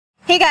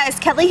Hey guys,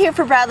 Kelly here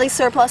for Bradley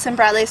Surplus and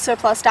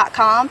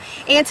BradleySurplus.com,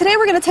 and today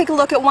we're going to take a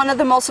look at one of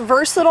the most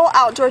versatile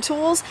outdoor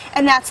tools,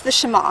 and that's the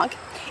Shemagh.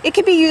 It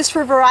can be used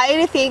for a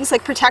variety of things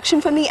like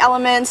protection from the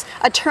elements,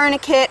 a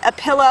tourniquet, a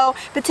pillow,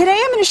 but today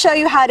I'm going to show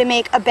you how to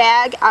make a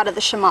bag out of the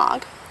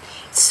Shemagh.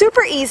 It's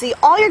super easy.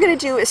 All you're going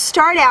to do is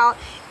start out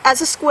as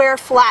a square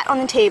flat on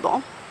the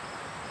table.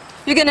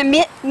 You're going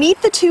to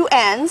meet the two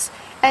ends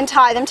and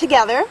tie them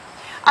together.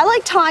 I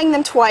like tying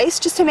them twice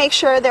just to make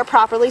sure they're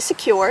properly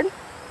secured.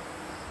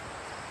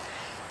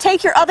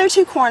 Take your other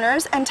two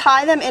corners and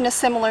tie them in a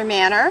similar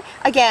manner.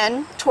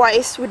 Again,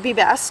 twice would be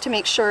best to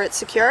make sure it's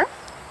secure.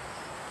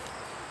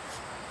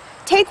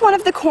 Take one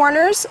of the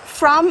corners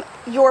from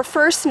your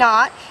first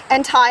knot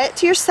and tie it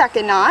to your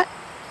second knot.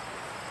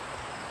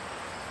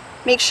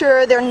 Make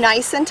sure they're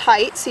nice and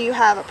tight so you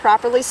have a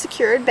properly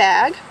secured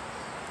bag.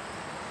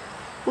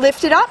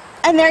 Lift it up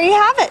and there you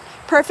have it.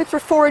 Perfect for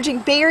foraging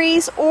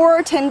berries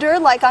or tinder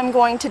like I'm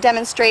going to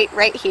demonstrate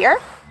right here.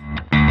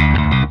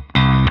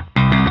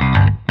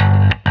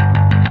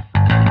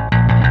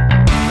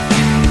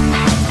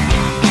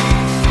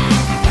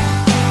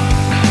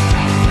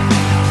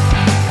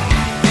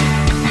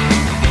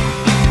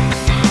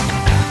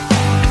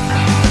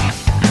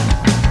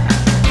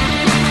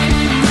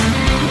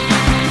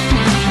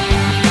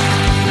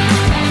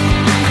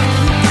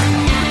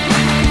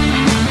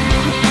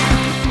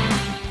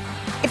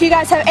 If you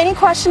guys have any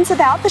questions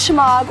about the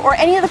Shemagh or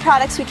any of the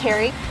products we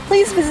carry,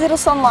 please visit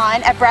us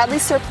online at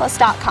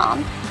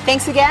BradleySurplus.com.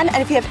 Thanks again,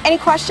 and if you have any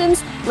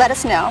questions, let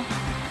us know.